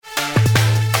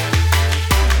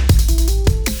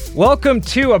Welcome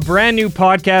to a brand new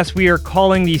podcast we are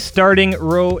calling the Starting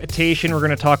Rotation. We're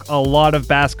going to talk a lot of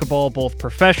basketball, both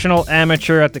professional,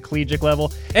 amateur, at the collegiate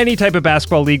level. Any type of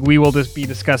basketball league, we will just be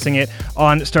discussing it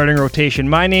on Starting Rotation.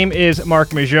 My name is Marc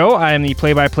Majeau. I am the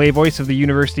play-by-play voice of the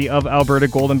University of Alberta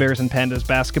Golden Bears and Pandas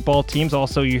basketball teams.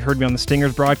 Also, you heard me on the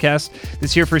Stingers broadcast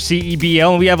this year for CEBL,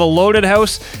 and we have a loaded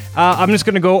house. I'm just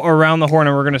going to go around the horn,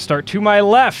 and we're going to start to my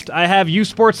left. I have U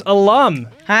Sports alum.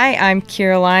 Hi, I'm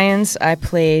Kiera Lyons. I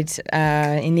played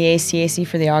in the ACAC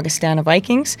for the Augustana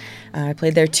Vikings. I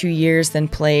played there 2 years, then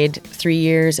played 3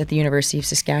 years at the University of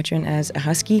Saskatchewan as a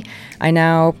Husky. I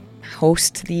now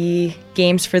host the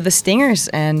games for the Stingers,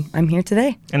 and I'm here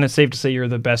today. And it's safe to say you're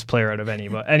the best player out of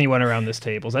anyone around this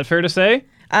table. Is that fair to say?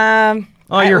 We'll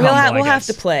have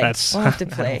to play. We'll have to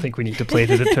play. I don't think we need to play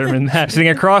to determine that. Sitting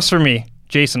across from me,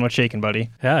 Jason, what's shaking, buddy?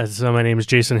 Yeah, so my name is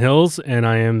Jason Hills, and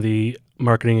I am the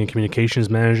Marketing and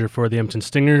Communications Manager for the Edmonton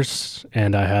Stingers,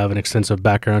 and I have an extensive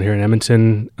background here in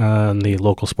Edmonton on the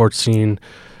local sports scene,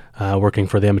 working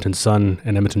for the Edmonton Sun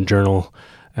and Edmonton Journal,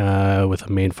 with a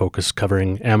main focus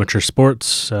covering amateur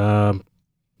sports,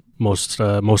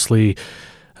 mostly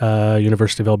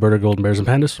University of Alberta Golden Bears and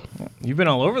Pandas. You've been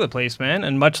all over the place, man,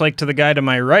 and much like to the guy to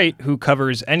my right who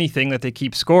covers anything that they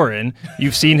keep scoring,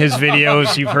 you've seen his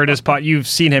videos, you've heard his you've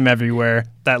seen him everywhere.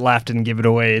 That laugh didn't give it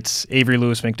away. It's Avry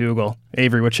Lewis-McDougall.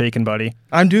 Avery, what's shaking, buddy?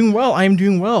 I'm doing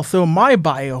well. So my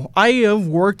bio, I have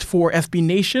worked for SB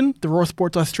Nation, the Roar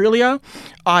Sports Australia.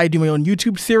 I do my own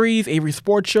YouTube series, Avery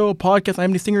Sports Show, podcast.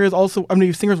 I'm the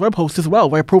Stingers web host as well,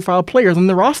 where I profile players on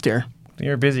the roster.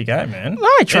 You're a busy guy, man.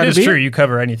 I try to be. It is true. You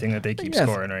cover anything that they keep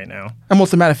scoring right now. I'm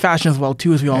also a man of fashion as well,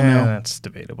 too, as we all know. That's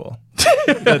debatable.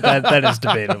 that is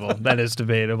debatable. That is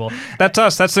debatable. That's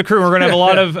us. That's the crew. We're going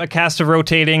to have a cast of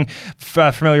rotating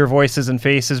familiar voices and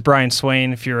faces. Brian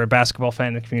Swane, if you're a basketball fan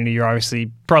in the community, you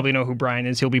obviously probably know who Brian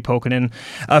is. He'll be poking in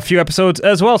a few episodes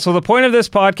as well. So the point of this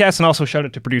podcast, and also shout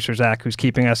out to producer Zach, who's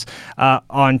keeping us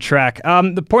on track.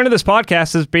 The point of this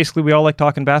podcast is basically we all like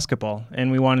talking basketball,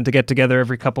 and we wanted to get together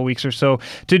every couple weeks or so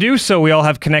to do so. We all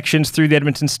have connections through the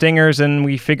Edmonton Stingers, and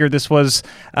we figured this was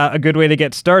a good way to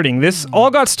get starting. This all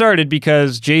got started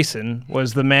because Jason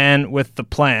was the man with the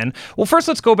plan. Well, first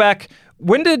let's go back.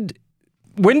 When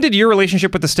did your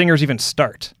relationship with the Stingers even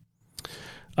start?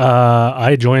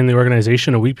 I joined the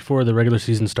organization a week before the regular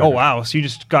season started. Oh, wow. So you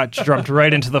just got jumped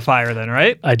right into the fire then,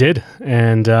 right? I did,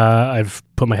 and I've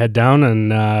put my head down,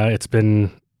 and it's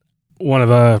been one of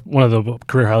the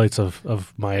career highlights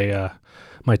of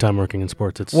my time working in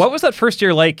sports. What was that first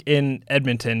year like in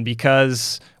Edmonton?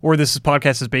 Because this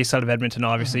podcast is based out of Edmonton,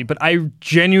 obviously, but I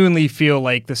genuinely feel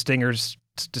like the Stingers,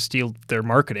 to steal their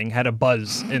marketing, had a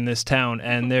buzz in this town,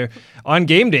 and they're on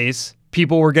game days.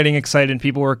 People were getting excited.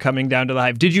 People were coming down to the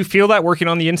Hive. Did you feel that working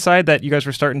on the inside, that you guys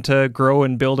were starting to grow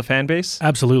and build a fan base?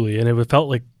 Absolutely, and it felt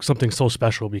like something so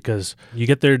special because you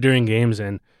get there during games,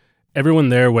 and everyone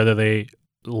there, whether they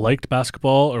liked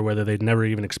basketball or whether they'd never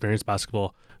even experienced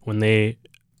basketball, when they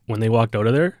walked out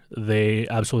of there, they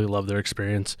absolutely loved their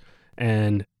experience.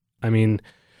 And I mean,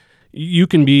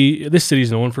 this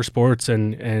city's known for sports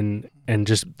and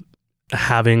just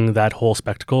having that whole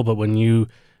spectacle, but when you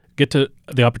get to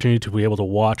the opportunity to be able to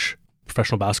watch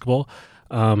professional basketball,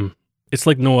 it's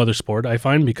like no other sport, I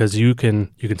find, because you can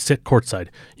sit courtside,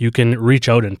 you can reach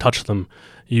out and touch them,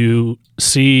 you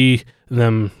see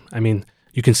them. I mean,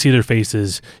 you can see their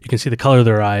faces, you can see the color of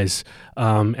their eyes,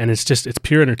 and it's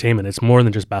pure entertainment. It's more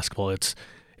than just basketball. It's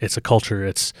a culture.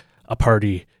 It's a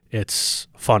party. It's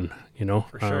fun. You know,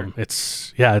 for sure.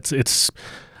 It's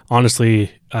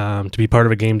honestly, to be part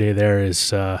of a game day there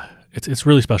is it's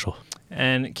really special.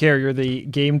 And Kiera, you're the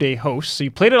game day host. So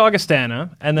you played at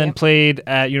Augustana and then played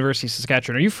at University of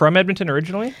Saskatchewan. Are you from Edmonton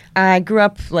originally? I grew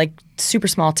up super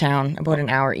small town, about an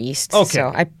hour east. Okay.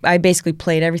 So I basically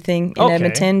played everything in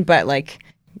Edmonton, but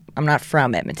I'm not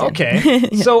from Edmonton. Okay.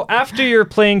 So after your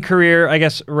playing career, I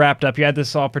guess, wrapped up, you had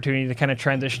this opportunity to kind of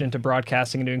transition into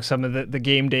broadcasting and doing some of the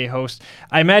game day host.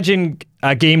 I imagine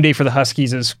game day for the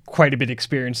Huskies is quite a bit of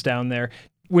experience down there.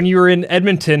 When you were in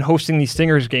Edmonton hosting these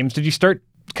Stingers games, did you start,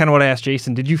 kind of what I asked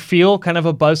Jason, did you feel kind of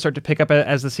a buzz start to pick up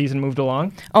as the season moved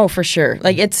along? Oh, for sure.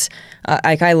 It's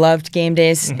I loved game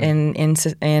days in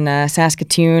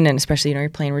Saskatoon, and especially you're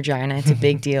playing Regina. It's a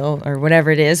big deal, or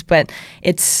whatever it is. But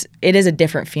it is a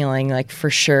different feeling, for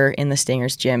sure, in the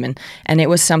Stingers gym, and it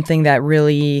was something that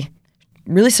really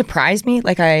surprised me.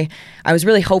 I was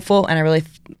really hopeful, and I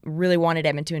really wanted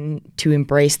Edmonton to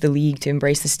embrace the league, to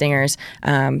embrace the Stingers,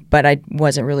 but I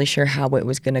wasn't really sure how it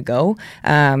was going to go.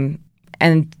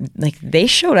 And they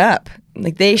showed up.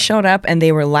 And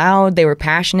they were loud, they were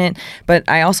passionate, but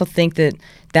I also think that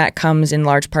that comes in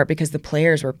large part because the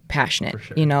players were passionate.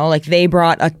 Sure. You know, like they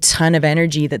brought a ton of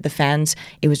energy that the fans,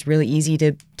 it was really easy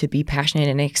to be passionate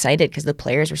and excited because the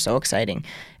players were so exciting.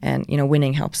 And, you know,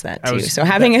 winning helps that too. So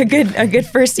having a good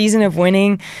first season of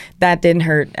winning, that didn't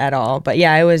hurt at all. But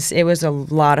yeah, it was a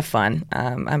lot of fun.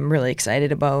 I'm really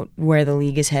excited about where the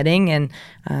league is heading and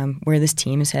where this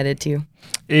team is headed to.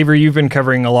 Avry, you've been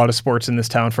covering a lot of sports in this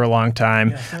town for a long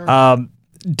time. Yes,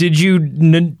 did you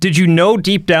know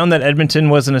deep down that Edmonton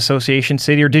was an association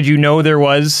city, or did you know there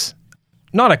was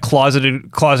not a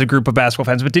closet group of basketball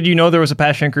fans, but did you know there was a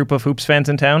passionate group of hoops fans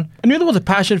in town? I knew there was a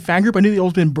passionate fan group. I knew they've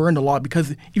always been burned a lot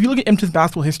because if you look at Edmonton's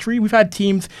basketball history, we've had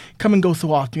teams come and go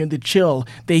so often. You know, the Chill,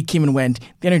 they came and went.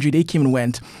 The Energy, they came and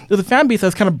went. There's a fan base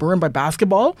that's kind of burned by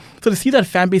basketball. So to see that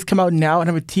fan base come out now and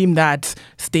have a team that's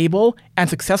stable and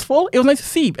successful, it was nice to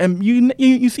see. And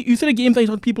you see the games, I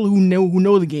talk to people who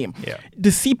know the game. Yeah.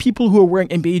 To see people who are wearing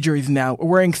NBA jerseys now, or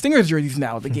wearing Stingers jerseys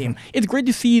now at the game, it's great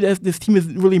to see that this team has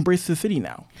really embraced the city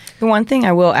now. The one thing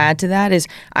I will add to that is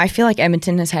I feel like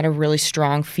Edmonton has had a really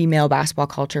strong female basketball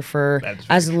culture for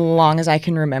as long as I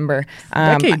can remember.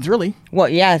 Decades, really. Well,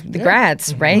 yeah, the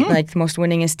Grads, right? Like the most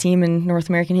winningest team in North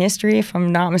American history, if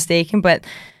I'm not mistaken. But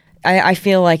I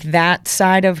feel like that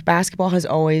side of basketball has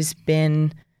always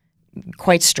been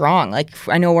quite strong. Like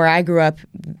I know where I grew up,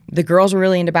 the girls were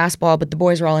really into basketball, but the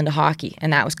boys were all into hockey,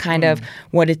 and that was kind of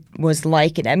what it was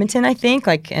like in Edmonton, I think.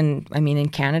 Like, and I mean in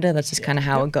Canada, that's just kind of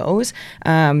how it goes.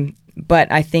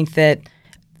 But I think that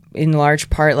in large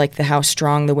part, like how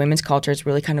strong the women's culture has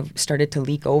really kind of started to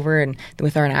leak over, and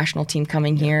with our national team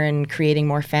coming here and creating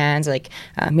more fans, like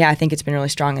I think it's been really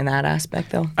strong in that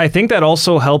aspect, though. I think that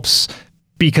also helps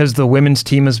because the women's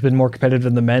team has been more competitive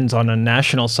than the men's on a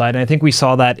national side. And I think we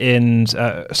saw that in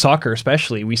soccer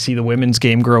especially. We see the women's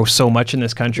game grow so much in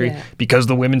this country because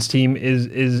the women's team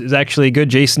is actually good.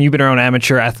 Jason, you've been around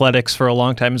amateur athletics for a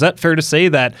long time. Is that fair to say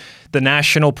that the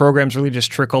national programs really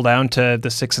just trickle down to the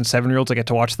 6 and 7-year-olds that get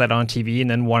to watch that on TV and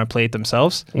then want to play it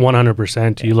themselves?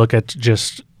 100%. You look at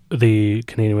just the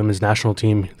Canadian women's national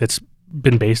team that's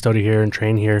been based out of here and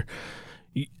trained here.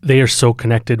 They are so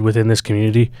connected within this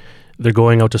community. They're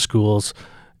going out to schools.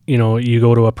 You know, you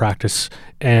go to a practice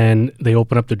and they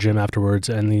open up the gym afterwards,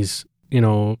 and these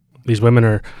women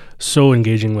are so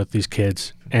engaging with these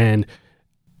kids. And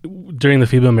during the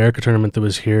FIBA America tournament that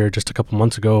was here just a couple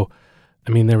months ago,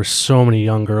 I mean, there were so many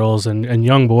young girls and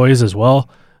young boys as well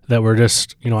that were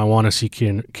just, I want to see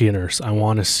Kiera Nurse. I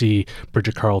want to see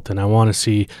Bridget Carleton. I want to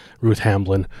see Ruth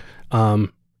Hamblin.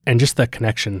 And just that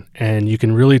connection. And you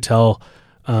can really tell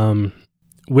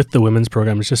with the women's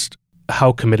program, it's just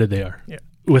how committed they are. Yeah.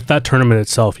 With that tournament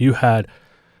itself, you had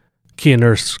Kiera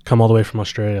Nurse come all the way from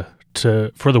Australia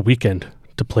for the weekend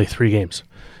to play 3 games,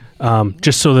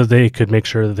 just so that they could make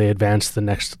sure that they advanced the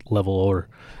next level over.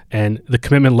 And the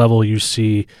commitment level you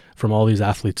see from all these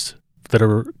athletes that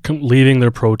are leaving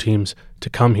their pro teams to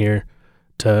come here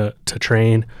to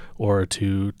train or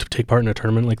to take part in a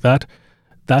tournament like that,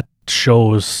 that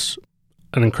shows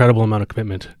an incredible amount of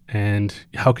commitment, and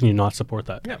how can you not support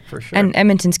that? Yeah, for sure. And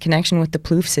Edmonton's connection with the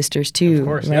Plouffe sisters too, of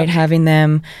course, right? Yeah. Having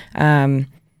them,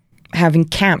 having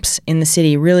camps in the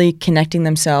city, really connecting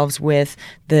themselves with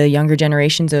the younger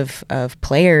generations of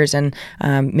players, and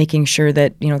making sure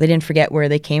that they didn't forget where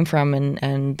they came from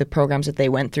and the programs that they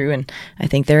went through. And I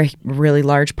think they're a really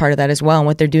large part of that as well. And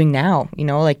what they're doing now,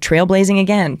 like trailblazing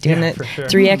again, doing the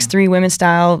 3x3 women's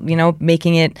style,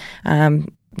 making it.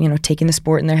 Taking the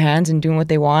sport in their hands and doing what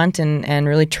they want, and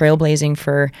really trailblazing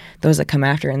for those that come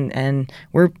after. And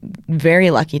we're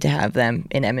very lucky to have them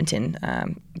in Edmonton,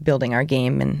 building our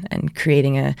game and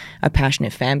creating a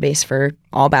passionate fan base for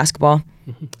all basketball.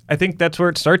 I think that's where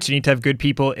it starts. You need to have good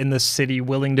people in the city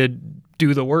willing to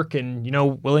do the work and,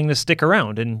 willing to stick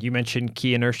around. And you mentioned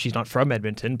Kiera Nurse. She's not from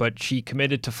Edmonton, but she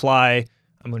committed to fly,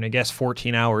 I'm going to guess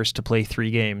 14 hours to play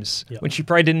 3 games when she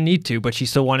probably didn't need to, but she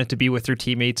still wanted to be with her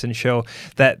teammates and show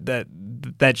that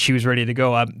she was ready to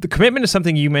go. The commitment is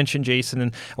something you mentioned, Jason,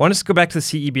 and I want us to go back to the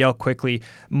CEBL quickly.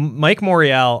 Mike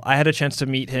Morial, I had a chance to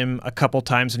meet him a couple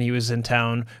times when he was in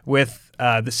town with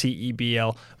the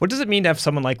CEBL. What does it mean to have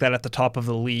someone like that at the top of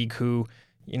the league who,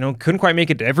 couldn't quite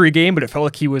make it to every game, but it felt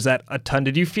like he was at a ton?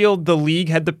 Did you feel the league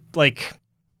had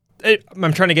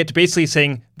I'm trying to get to basically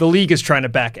saying the league is trying to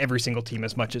back every single team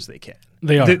as much as they can.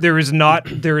 They are. There is not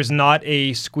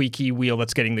a squeaky wheel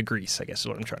that's getting the grease, I guess is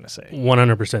what I'm trying to say.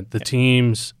 100%. The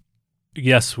teams,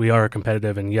 yes, we are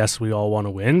competitive, and yes, we all want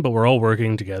to win, but we're all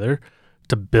working together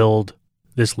to build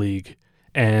this league.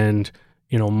 And,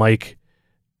 Mike,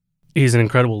 he's an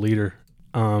incredible leader.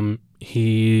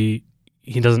 He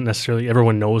doesn't necessarily,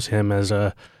 everyone knows him as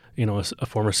a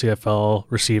former CFL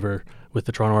receiver, with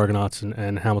the Toronto Argonauts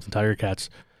and Hamilton Tiger Cats,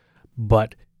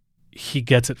 but he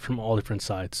gets it from all different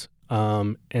sides.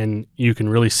 And you can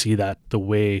really see that the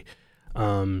way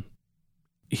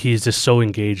he's just so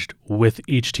engaged with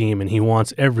each team, and he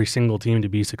wants every single team to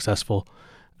be successful.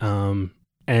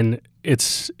 And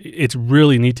it's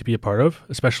really neat to be a part of,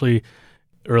 especially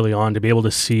early on, to be able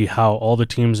to see how all the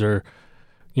teams are,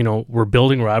 we're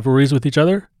building rivalries with each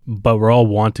other, but we're all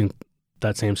wanting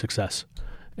that same success.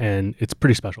 And it's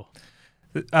pretty special.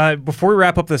 Before we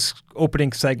wrap up this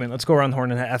opening segment, let's go around the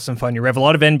horn and have some fun here. We have a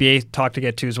lot of NBA talk to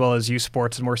get to, as well as U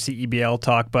Sports and more CEBL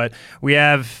talk, but we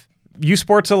have U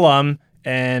Sports alum,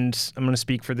 and I'm going to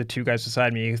speak for the two guys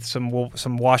beside me, some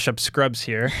wash-up scrubs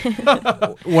here.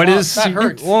 What is... That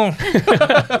hurts. Well,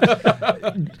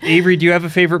 Avry, do you have a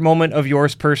favorite moment of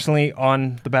yours personally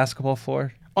on the basketball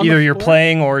floor? Either you're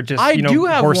playing or just,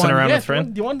 horsing around with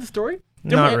friends? Do you want the story?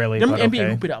 Not really, Remember but NBA okay.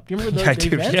 Hoop It Up? Do you remember those Yeah,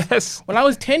 events? dude, yes. When I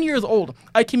was 10 years old,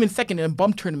 I came in second in a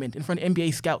bump tournament in front of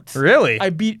NBA scouts. Really?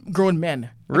 I beat grown men.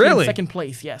 I came Really? in second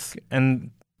place, yes. And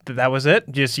that was it?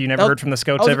 Just you never heard from the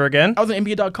scouts ever again? I was on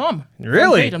NBA.com.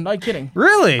 Really? I'm not kidding.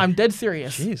 Really? I'm dead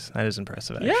serious. Jeez, that is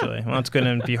impressive, Yeah. actually. Well, it's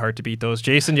going to be hard to beat those.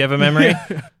 Jason, do you have a memory?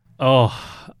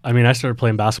 I started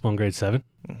playing basketball in grade 7.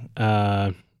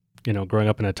 Growing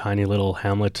up in a tiny little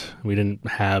hamlet, we didn't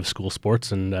have school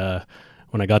sports, and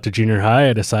when I got to junior high,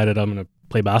 I decided I'm going to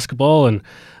play basketball, and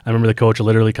I remember the coach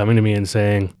literally coming to me and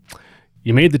saying,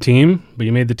 "You made the team, but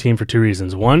you made the team for 2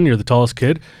 reasons. 1, you're the tallest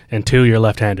kid, and 2, you're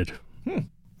left-handed."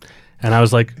 And I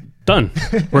was like, done.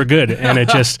 We're good. And it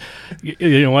just,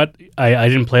 you know what? I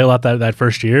didn't play a lot that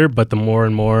first year, but the more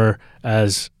and more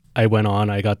as I went on,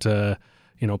 I got to,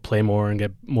 play more and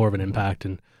get more of an impact.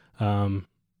 And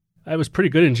I was pretty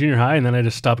good in junior high, and then I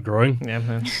just stopped growing.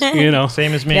 Yeah,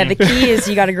 same as me. Yeah, the key is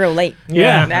you got to grow late.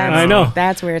 Yeah, I know.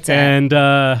 That's where it's at. And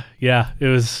it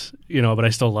was, but I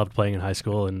still loved playing in high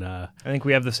school. And I think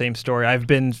we have the same story. I've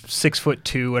been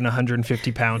 6'2" and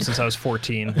 150 pounds since I was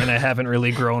 14, and I haven't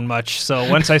really grown much. So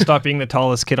once I stopped being the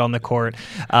tallest kid on the court,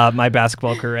 my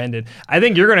basketball career ended. I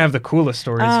think you're going to have the coolest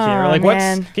stories, Kiera.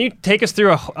 Man. Can you take us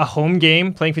through a home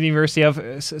game playing for the University of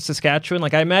Saskatchewan?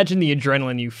 I imagine the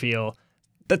adrenaline you feel.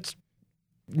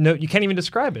 You can't even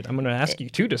describe it. I'm going to ask you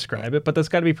to describe it, but that's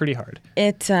got to be pretty hard.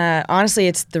 Honestly,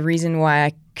 it's the reason why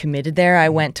I committed there. I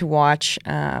went to watch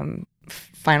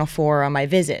Final Four on my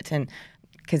visit, and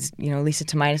because Lisa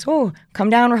Tomaitis, come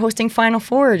down, we're hosting Final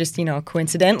Four, just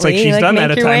coincidentally. It's like she's done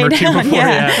that a time or two before.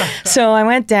 Yeah. So I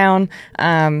went down.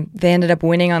 They ended up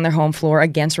winning on their home floor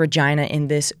against Regina in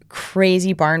this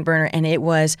crazy barn burner, and it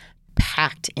was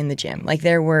packed in the gym. Like,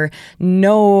 there were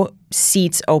no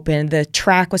seats open. The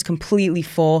track was completely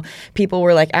full. People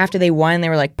were like, after they won, they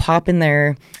were like popping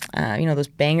their, those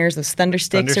bangers, those thunder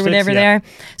sticks or whatever there.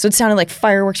 So it sounded like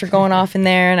fireworks were going off in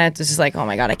there. And I was just like, oh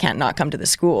my God, I can't not come to the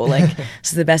school. Like,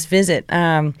 this is the best visit.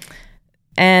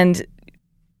 And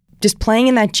just playing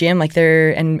in that gym, like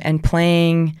and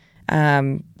playing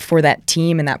for that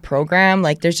team and that program,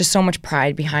 like, there's just so much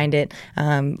pride behind it.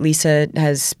 Lisa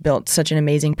has built such an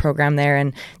amazing program there,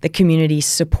 and the community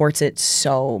supports it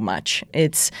so much.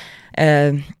 It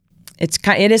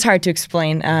is hard to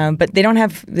explain, but they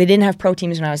didn't have pro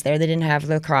teams when I was there. They didn't have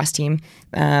the lacrosse team.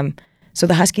 So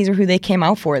the Huskies are who they came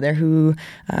out for. They're who,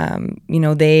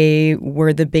 they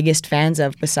were the biggest fans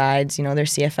of, besides, their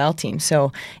CFL team.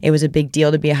 So it was a big deal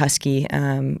to be a Husky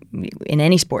in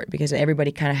any sport, because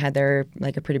everybody kind of had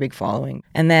a pretty big following.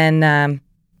 And then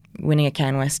winning a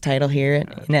CanWest title here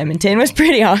in Edmonton was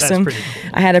pretty awesome. That's pretty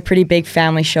cool. I had a pretty big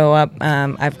family show up.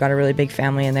 I've got a really big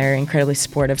family, and they're incredibly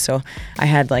supportive. So I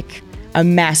had a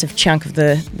massive chunk of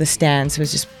the stands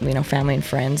was just family and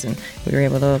friends, and we were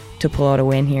able to pull out a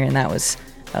win here, and that was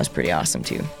pretty awesome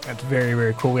too. That's very,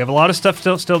 very cool. We have a lot of stuff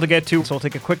still to get to, so we'll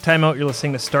take a quick time out. You're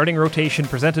listening to Starting Rotation,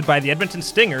 presented by the Edmonton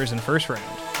Stingers in First Round.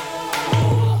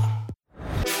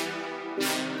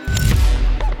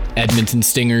 Edmonton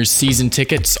Stingers season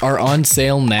tickets are on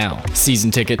sale now.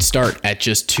 Season tickets start at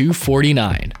just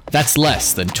 $2.49. That's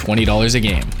less than $20 a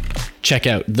game. Check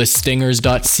out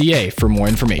thestingers.ca for more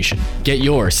information. Get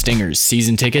your Stingers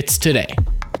season tickets today.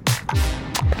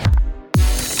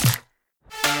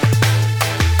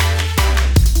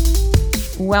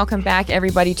 Welcome back,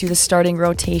 everybody, to the Starting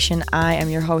Rotation. I am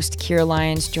your host, Kiera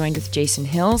Lyons, joined with Jason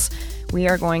Hills. We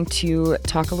are going to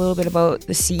talk a little bit about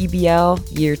the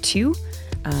CEBL Year 2,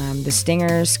 the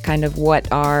Stingers, kind of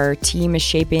what our team is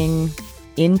shaping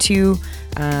into,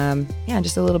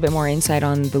 just a little bit more insight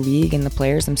on the league and the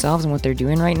players themselves and what they're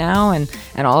doing right now, and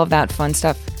all of that fun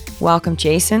stuff. Welcome,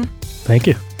 Jason. thank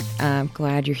you. I'm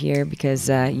glad you're here, because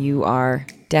you are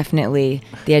definitely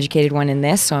the educated one in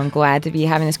this, so I'm glad to be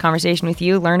having this conversation with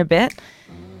you, learn a bit.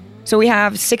 So we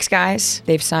have 6 guys.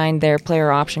 They've signed their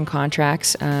player option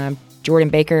contracts. Jordan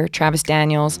Baker, Travis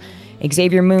Daniels,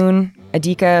 Xavier Moon,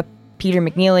 Adika, Peter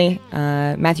McNeely,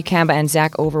 Matthew Kamba, and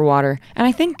Zach Overwater. And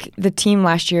I think the team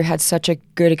last year had such a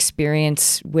good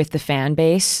experience with the fan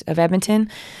base of Edmonton.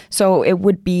 So it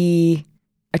would be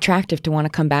attractive to want to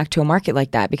come back to a market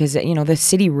like that because, the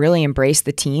city really embraced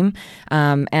the team.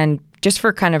 And just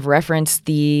for kind of reference,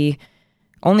 the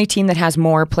only team that has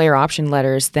more player option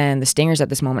letters than the Stingers at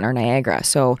this moment are Niagara.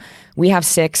 So we have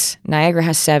 6, Niagara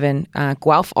has 7,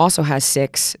 Guelph also has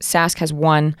 6, Sask has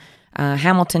 1,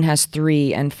 Hamilton has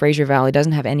 3, and Fraser Valley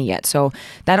doesn't have any yet. So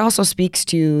that also speaks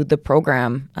to the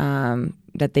program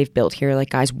that they've built here, like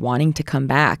guys wanting to come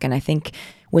back. And I think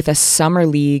with a summer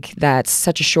league that's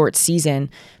such a short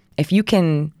season, if you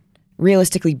can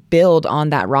realistically build on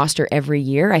that roster every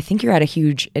year, I think you're at a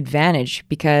huge advantage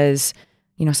because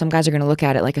some guys are going to look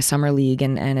at it like a summer league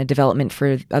and a development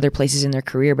for other places in their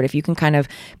career. But if you can kind of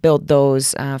build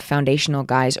those foundational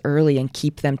guys early and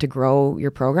keep them to grow your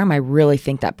program, I really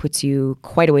think that puts you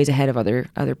quite a ways ahead of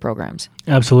other programs.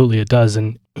 Absolutely, it does.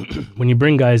 And when you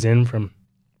bring guys in from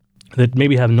that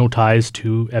maybe have no ties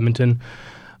to Edmonton,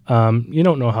 you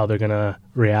don't know how they're going to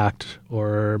react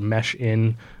or mesh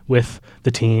in with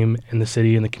the team and the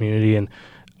city and the community. And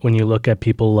when you look at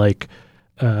people like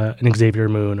an Xavier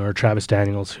Moon or Travis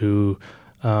Daniels who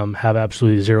have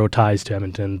absolutely zero ties to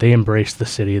Edmonton. They embrace the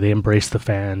city. They embrace the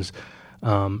fans.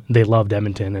 They loved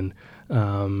Edmonton.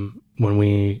 And when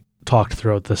we talked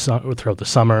throughout the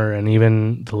summer and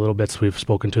even the little bits we've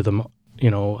spoken to them,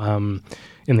 in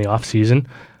the off season,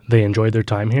 they enjoyed their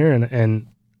time here. And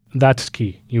that's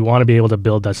key. You want to be able to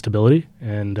build that stability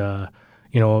and,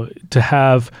 to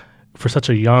have for such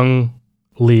a young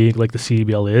league like the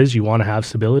CEBL is, you want to have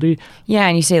stability. Yeah,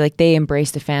 and you say like they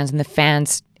embrace the fans and the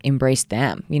fans embraced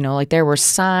them. Like there were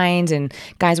signs and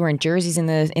guys wearing jerseys in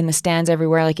the stands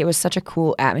everywhere. Like it was such a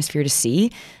cool atmosphere to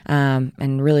see,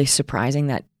 and really surprising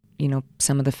that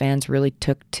some of the fans really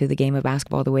took to the game of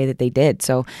basketball the way that they did.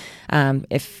 So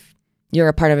if you're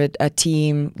a part of a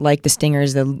team like the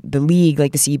Stingers, the league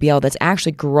like the CEBL that's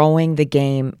actually growing the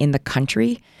game in the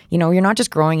country. You're not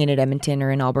just growing it at Edmonton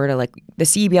or in Alberta. Like the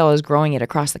CEBL is growing it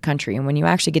across the country. And when you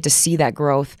actually get to see that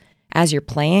growth as you're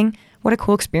playing, what a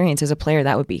cool experience as a player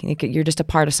that would be. You're just a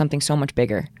part of something so much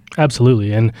bigger.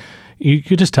 Absolutely. And you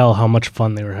could just tell how much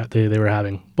fun they were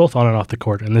having, both on and off the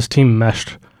court. And this team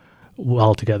meshed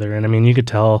well together. And I mean, you could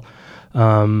tell,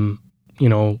 when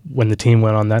the team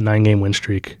went on that 9-game win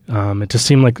streak, it just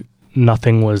seemed like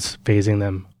nothing was phasing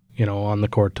them, on the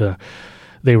court.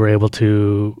 They were able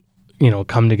to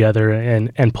come together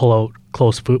and pull out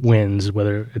close wins,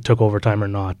 whether it took overtime or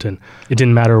not. And it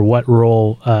didn't matter what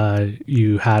role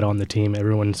you had on the team.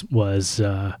 Everyone was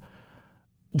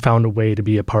found a way to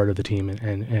be a part of the team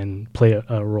and play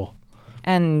a role.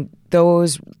 And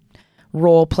those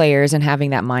role players and having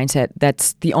that mindset,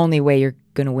 that's the only way you're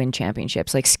going to win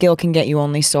championships. Like skill can get you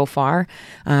only so far,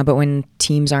 but when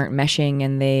teams aren't meshing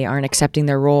and they aren't accepting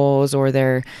their roles or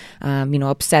they're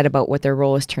upset about what their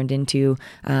role is turned into,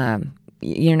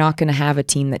 you're not going to have a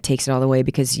team that takes it all the way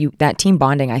because that team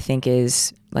bonding, I think,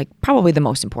 is like probably the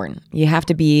most important. You have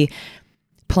to be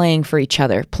playing for each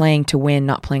other, playing to win,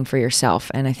 not playing for yourself.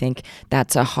 And I think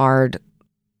that's a hard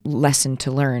lesson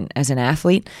to learn as an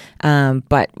athlete,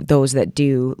 but those that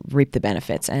do reap the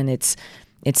benefits. And it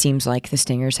seems like the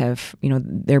Stingers have,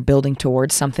 they're building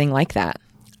towards something like that.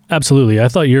 Absolutely. I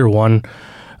thought year one,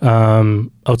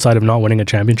 outside of not winning a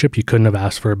championship, you couldn't have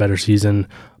asked for a better season,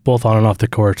 both on and off the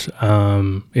court.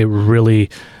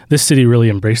 This city really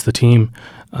embraced the team.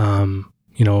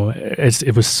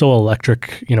 It was so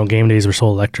electric. Game days were so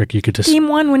electric. You could just Game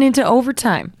 1 went into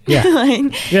overtime.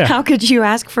 Yeah. How could you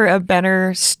ask for a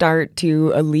better start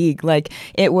to a league? Like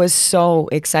it was so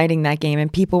exciting that game,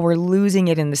 and people were losing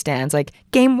it in the stands. Like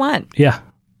Game 1. Yeah.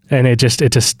 And it just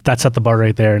that set the bar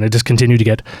right there, and it just continued to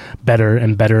get better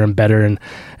and better and better. And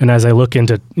as I look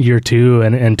into year 2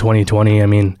 and 2020, I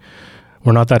mean,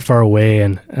 we're not that far away.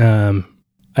 And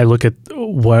I look at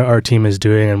what our team is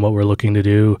doing and what we're looking to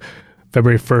do.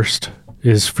 February 1st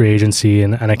is free agency,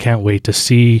 and I can't wait to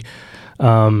see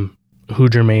who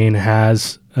Jermaine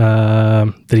has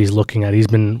that he's looking at. He's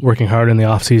been working hard in the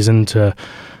offseason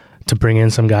to bring in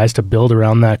some guys to build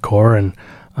around that core, and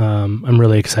I'm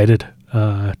really excited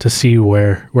to see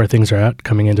where things are at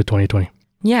coming into 2020.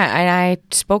 Yeah, and I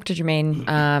spoke to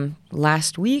Jermaine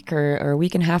last week or a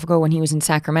week and a half ago when he was in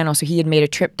Sacramento. So he had made a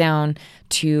trip down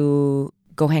to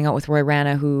go hang out with Roy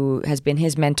Rana, who has been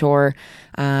his mentor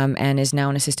and is now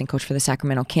an assistant coach for the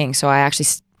Sacramento Kings. So I actually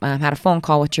had a phone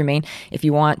call with Jermaine. If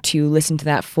you want to listen to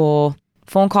that full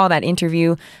phone call, that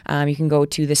interview, you can go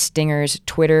to the Stingers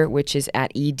Twitter, which is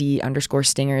at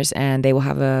 @ED_Stingers, and they will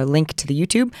have a link to the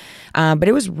YouTube. But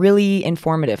it was really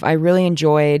informative. I really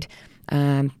enjoyed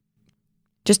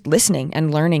just listening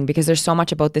and learning, because there's so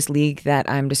much about this league that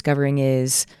I'm discovering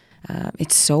is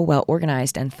it's so well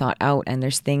organized and thought out, and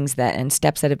there's things and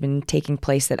steps that have been taking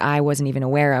place that I wasn't even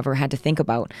aware of or had to think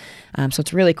about. So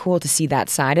it's really cool to see that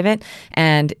side of it,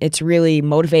 and it's really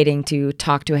motivating to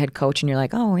talk to a head coach and you're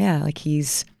like, oh yeah, like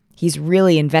he's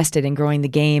really invested in growing the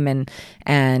game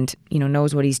and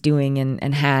knows what he's doing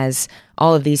and has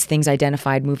all of these things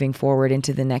identified moving forward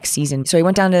into the next season. So he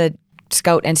went down to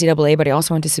scout NCAA, but he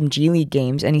also went to some G League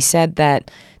games, and he said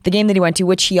that the game that he went to,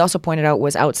 which he also pointed out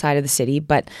was outside of the city,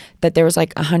 but that there was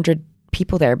like 100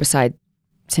 people there besides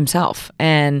himself,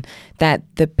 and that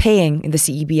the paying in the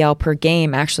CEBL per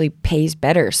game actually pays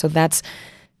better. So that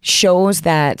shows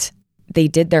that they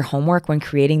did their homework when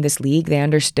creating this league. They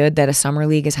understood that a summer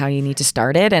league is how you need to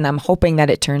start it, and I'm hoping that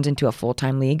it turns into a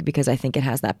full-time league, because I think it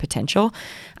has that potential.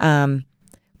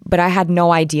 But I had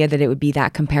no idea that it would be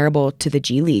that comparable to the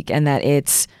G League, and that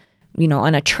it's,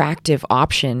 an attractive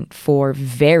option for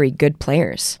very good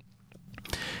players.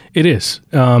 It is.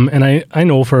 And I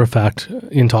know for a fact,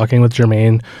 in talking with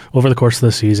Jermaine over the course of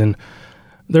the season,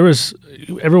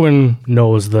 everyone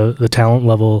knows the talent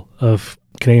level of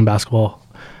Canadian basketball.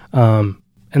 And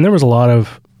there was a lot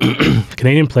of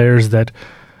Canadian players that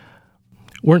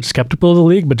weren't skeptical of the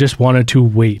league, but just wanted to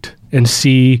wait and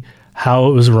see how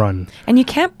it was run. And you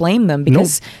can't blame them,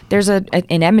 because there's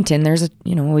in Edmonton, there's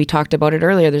we talked about it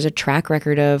earlier, there's a track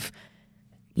record of,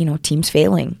 teams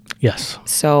failing. Yes.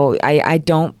 So I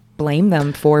don't blame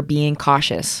them for being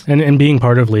cautious. And being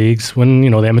part of leagues, when, the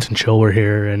Edmonton Chill were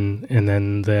here and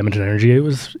then the Edmonton Energy, it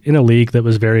was in a league that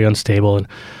was very unstable. And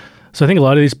so I think a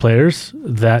lot of these players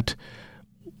that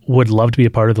would love to be a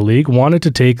part of the league wanted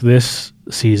to take this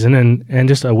season and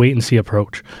just a wait and see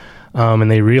approach.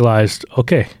 And they realized,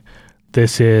 okay,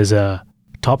 this is a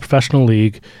top professional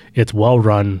league. It's well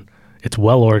run. It's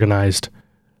well organized.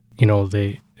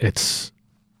 It's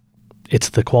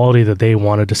the quality that they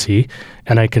wanted to see,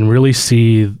 and I can really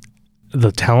see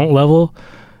the talent level,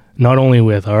 not only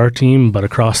with our team but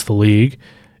across the league,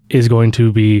 is going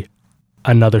to be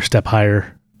another step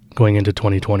higher going into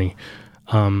 2020.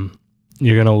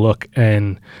 You're going to look,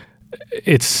 and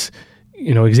it's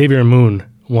Xavier Moon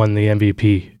won the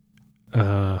MVP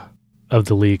of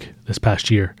the league this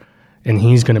past year, and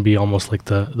he's going to be almost like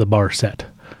the bar set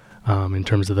in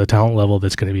terms of the talent level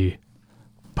that's going to be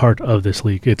part of this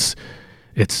league.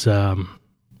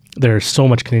 There's so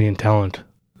much Canadian talent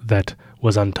that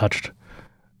was untouched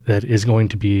that is going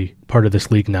to be part of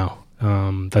this league now.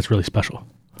 That's really special.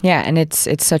 Yeah, and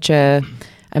it's such a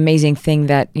amazing thing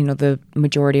that the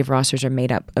majority of rosters are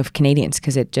made up of Canadians,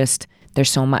 because there's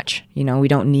so much. We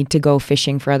don't need to go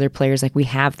fishing for other players. Like, we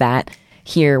have that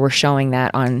here. We're showing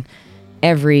that on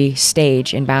every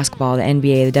stage in basketball, the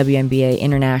NBA, the WNBA,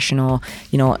 international,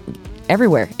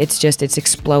 everywhere. It's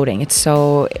exploding. It's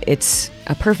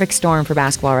a perfect storm for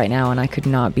basketball right now, and I could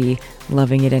not be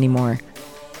loving it anymore.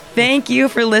 Thank you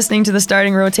for listening to The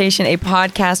Starting Rotation, a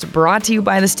podcast brought to you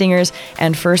by the Stingers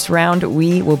and First Round.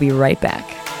 We will be right back.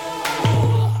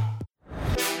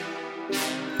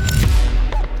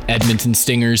 Edmonton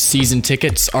Stingers season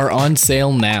tickets are on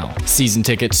sale now. Season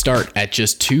tickets start at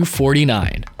just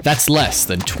 $2.49. That's less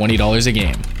than $20 a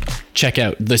game. Check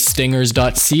out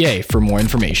thestingers.ca for more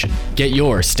information. Get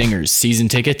your Stingers season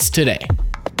tickets today.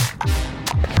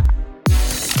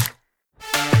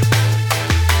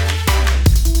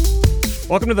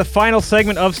 Welcome to the final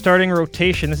segment of Starting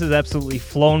Rotation. This has absolutely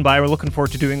flown by. We're looking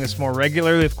forward to doing this more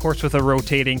regularly, of course, with a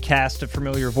rotating cast of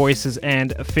familiar voices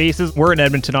and faces. We're in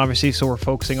Edmonton, obviously, so we're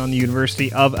focusing on the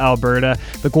University of Alberta.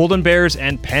 The Golden Bears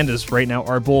and Pandas right now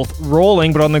are both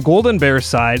rolling, but on the Golden Bears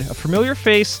side, a familiar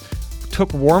face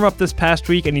took warm-up this past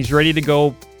week, and he's ready to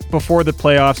go before the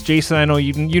playoffs. Jason, I know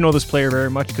you know this player very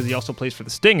much because he also plays for the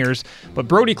Stingers, but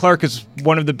Brody Clarke is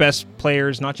one of the best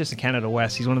players, not just in Canada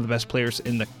West, he's one of the best players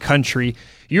in the country.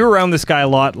 You were around this guy a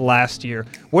lot last year.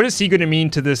 What is he going to mean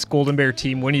to this Golden Bear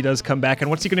team when he does come back, and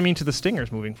what's he going to mean to the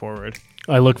Stingers moving forward?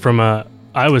 I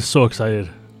was so excited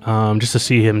just to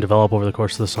see him develop over the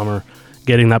course of the summer,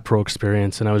 getting that pro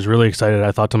experience, and I was really excited.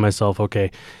 I thought to myself,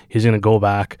 okay, he's going to go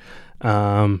back,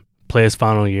 play his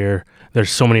final year. There's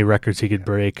so many records he could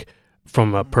break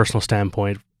from a personal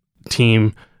standpoint,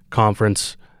 team,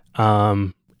 conference,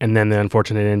 and then the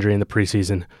unfortunate injury in the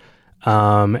preseason.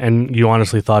 And you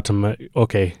honestly thought to him,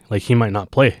 okay, like he might not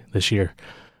play this year.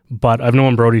 But I've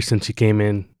known Brody since he came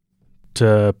in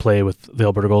to play with the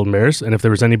Alberta Golden Bears. And if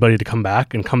there was anybody to come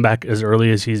back as early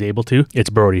as he's able to, it's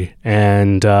Brody.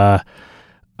 And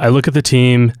I look at the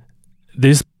team.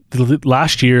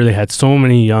 Last year they had so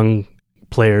many young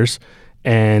players,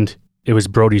 and it was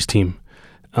Brody's team.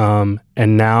 And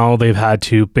now they've had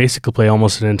to basically play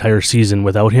almost an entire season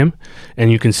without him,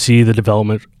 and you can see the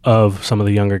development of some of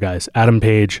the younger guys. Adam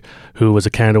Page, who was a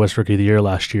Canada West Rookie of the Year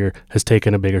last year, has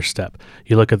taken a bigger step.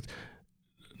 You look at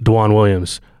Dwan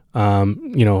Williams,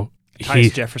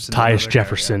 Tyus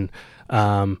Jefferson,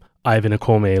 Ivan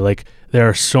Akome. Like, there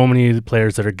are so many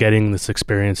players that are getting this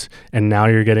experience, and now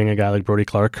you're getting a guy like Brody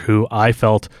Clarke, who I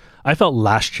felt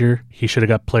last year he should have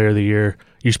got Player of the Year,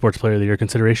 U Sports Player of the Year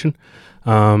consideration,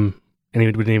 and he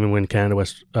didn't even win Canada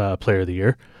West Player of the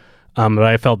Year. But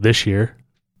I felt this year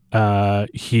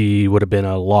he would have been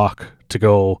a lock to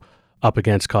go up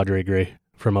against Cadre Gray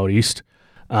from out east.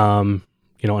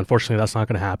 Unfortunately, that's not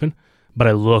going to happen. But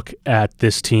I look at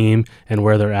this team and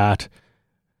where they're at.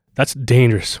 That's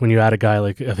dangerous when you add a guy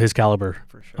like of his caliber,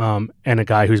 for sure. And a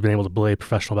guy who's been able to play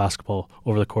professional basketball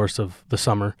over the course of the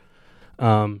summer.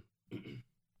 I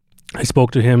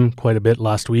spoke to him quite a bit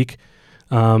last week.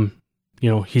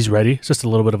 He's ready. It's just a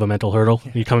little bit of a mental hurdle.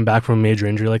 You're coming back from a major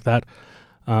injury like that.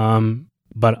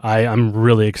 But I'm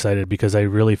really excited because I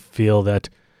really feel that,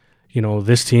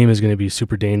 this team is going to be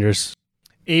super dangerous.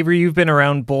 Avry, you've been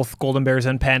around both Golden Bears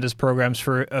and Pandas programs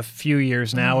for a few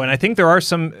years now, and I think there are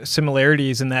some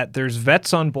similarities in that there's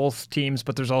vets on both teams,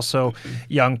 but there's also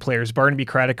young players. Barnaby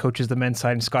Craddock coaches the men's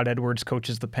side, and Scott Edwards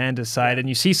coaches the Pandas side, and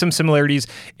you see some similarities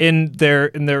in their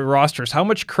rosters. How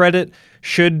much credit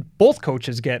should both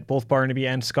coaches get, both Barnaby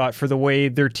and Scott, for the way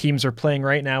their teams are playing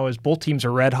right now, as both teams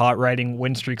are red hot, riding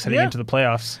win streaks heading into the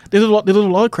playoffs? There's a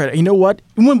lot of credit. You know what?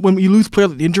 When you lose players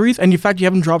with injuries, and in fact you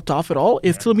haven't dropped off at all,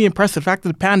 it's still be impressive. The fact that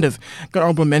the Pandas got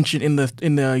honorable mention in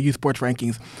the U Sports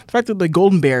rankings, the fact that the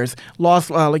Golden Bears lost,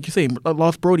 like you say,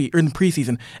 lost Brody in the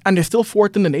preseason, and they're still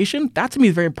fourth in the nation. That to me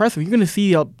is very impressive. You're going to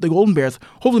see the Golden Bears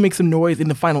hopefully make some noise in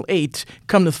the final 8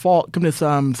 come this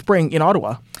spring in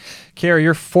Ottawa. Kiera,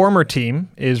 your former team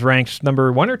is ranked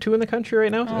number 1 or 2 in the country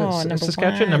right now?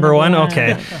 Saskatchewan? Number one?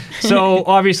 Okay. So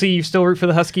obviously you still root for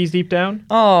the Huskies deep down?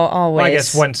 Oh, always. Well, I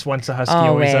guess once a Husky,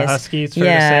 always a Husky, it's fair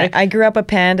to say. I grew up a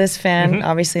Pandas fan,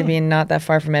 obviously being not that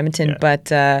far from Edmonton, but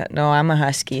no, I'm a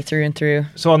Husky through and through.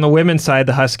 So on the women's side,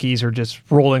 the Huskies are just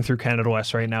rolling through Canada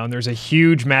West right now, and there's a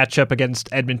huge matchup against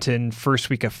Edmonton first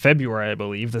week of February, I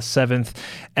believe, the 7th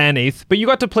and 8th. But you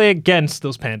got to play against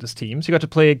those Pandas teams. You got to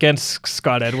play against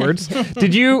Scott Edwards.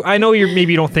 Did you? I know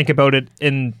you don't think about it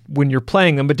when you're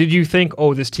playing them, but did you think,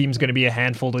 this team's going to be a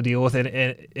handful to deal with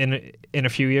in a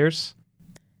few years?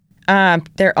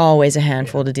 They're always a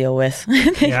handful to deal with.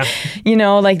 Yeah.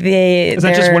 Is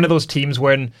that just one of those teams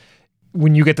when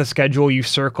you get the schedule, you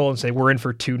circle and say, we're in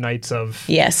for 2 nights of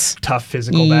tough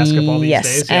physical basketball these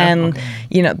days? Yeah. And,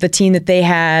 the team that they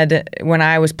had when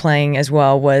I was playing as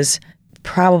well was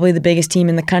probably the biggest team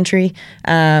in the country.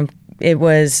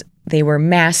 They were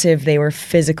massive, they were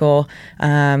physical,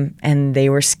 and they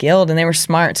were skilled and they were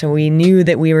smart. So we knew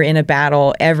that we were in a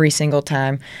battle every single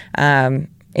time.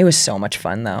 It was so much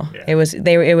fun, though. Yeah.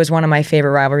 It was one of my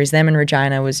favorite rivalries. Them and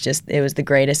Regina was the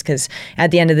greatest, because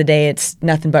at the end of the day, it's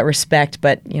nothing but respect.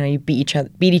 But you beat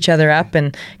each other up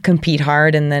and compete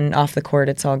hard, and then off the court,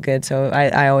 it's all good. So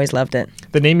I always loved it.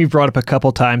 The name you've brought up a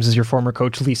couple times is your former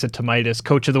coach, Lisa Tomaitis,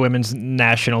 coach of the women's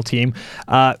national team.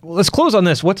 Let's close on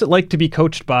this. What's it like to be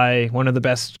coached by one of the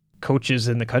best coaches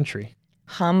in the country?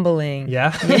 Humbling.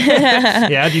 Yeah?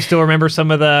 Yeah? Do you still remember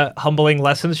some of the humbling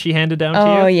lessons she handed down to you?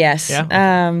 Oh, yes.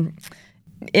 Yeah?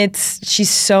 She's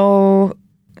so...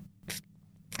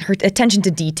 Her attention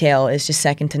to detail is just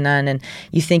second to none, and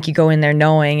you think you go in there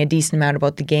knowing a decent amount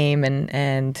about the game,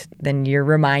 and then you're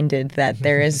reminded that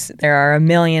there are a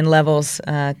million levels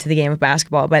to the game of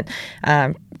basketball. But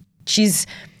she's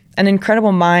an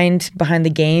incredible mind behind the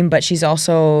game, but she's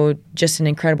also just an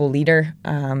incredible leader,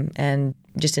 and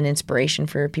just an inspiration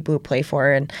for people who play for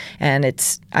her.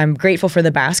 And I'm grateful for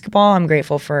the basketball. I'm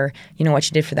grateful for what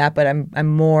she did for that, but I'm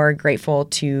more grateful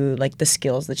to the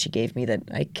skills that she gave me that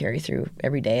I carry through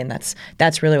every day, and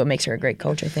that's really what makes her a great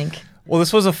coach, I think. Well,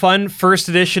 this was a fun first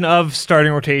edition of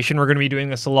Starting Rotation. We're going to be doing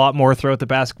this a lot more throughout the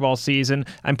basketball season.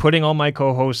 I'm putting all my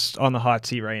co-hosts on the hot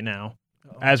seat right now.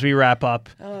 As we wrap up,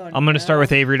 I'm going to start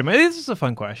with Avry. This is a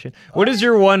fun question. What is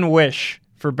your one wish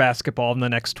for basketball in the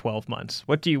next 12 months?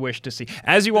 What do you wish to see?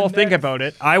 As you all think about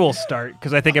it, I will start,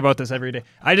 because I think about this every day.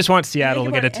 I just want Seattle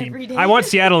to get a team. I want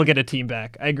Seattle to get a team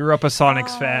back. I grew up a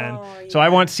Sonics fan, so I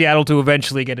want Seattle to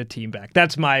eventually get a team back.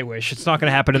 That's my wish. It's not going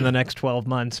to happen in the next 12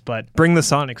 months, but bring the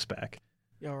Sonics back.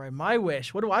 All right, my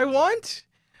wish. What do I want?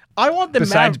 I want the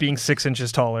Besides being 6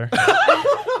 inches taller.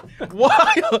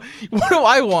 What do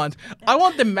I want? I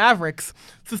want the Mavericks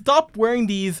to stop wearing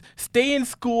these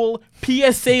stay-in-school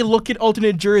PSA-looking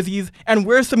alternate jerseys and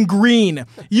wear some green.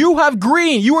 You have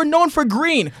green. You are known for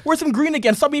green. Wear some green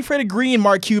again. Stop being afraid of green,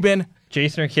 Mark Cuban.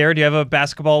 Jason or Kiera, do you have a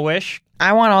basketball wish?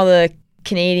 I want all the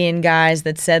Canadian guys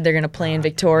that said they're going to play in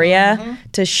Victoria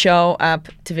to show up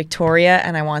to Victoria,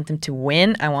 and I want them to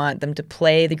win. I want them to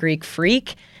play the Greek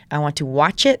Freak. I want to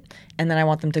watch it, and then I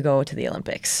want them to go to the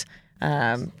Olympics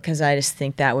because I just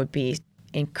think that would be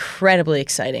incredibly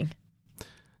exciting.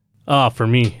 For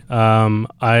me,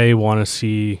 I want to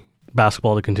see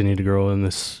basketball to continue to grow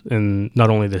in not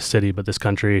only this city but this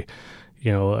country.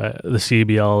 You know, the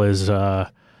CEBL is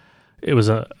it was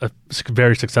a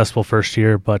very successful first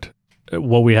year, but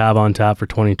what we have on tap for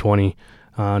 2020,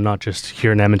 not just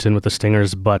here in Edmonton with the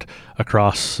Stingers, but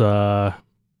across the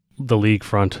league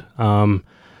front.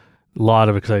 A lot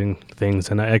of exciting things,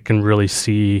 and I can really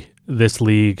see this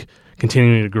league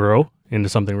continuing to grow into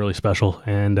something really special,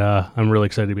 and I'm really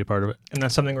excited to be a part of it. And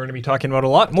that's something we're going to be talking about a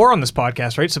lot more on this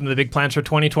podcast, right? Some of the big plans for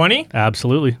 2020.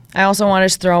 Absolutely. I also want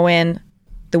to throw in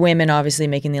the women obviously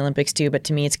making the Olympics too, but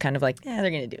to me it's kind of like, they're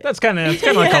going to do it. That's kind of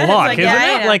like a lock, like, isn't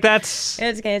yeah, it? Like that's...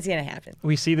 It's going to happen.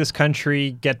 We see this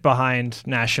country get behind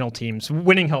national teams.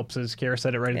 Winning helps, as Kiera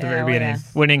said it right at the very beginning. Yeah.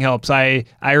 Winning helps. I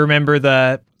remember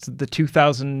the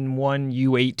 2001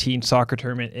 U18 soccer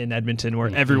tournament in Edmonton where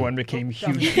everyone became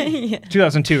huge.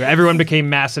 2002, everyone became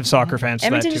massive soccer fans.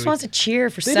 Edmonton just wants to cheer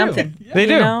for something. They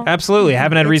do. Absolutely.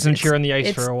 Haven't had reason to cheer on the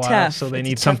ice for a while, tough. so they it's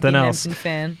need something else.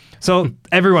 Fan. So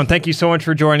everyone, thank you so much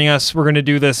for joining us. We're going to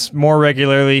do this more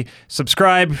regularly.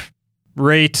 Subscribe,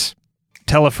 rate,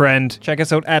 tell a friend. Check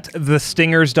us out at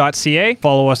thestingers.ca.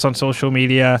 Follow us on social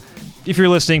media. If you're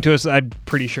listening to us, I'm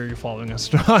pretty sure you're following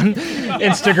us on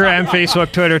Instagram,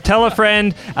 Facebook, Twitter. Tell a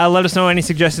friend. Let us know any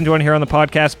suggestions you want to hear on the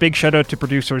podcast. Big shout out to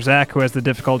producer Zach, who has the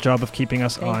difficult job of keeping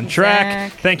us on track.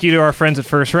 Zach. Thank you to our friends at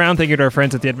First Round. Thank you to our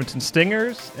friends at the Edmonton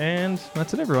Stingers. And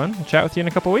that's it, everyone. We'll chat with you in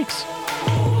a couple weeks.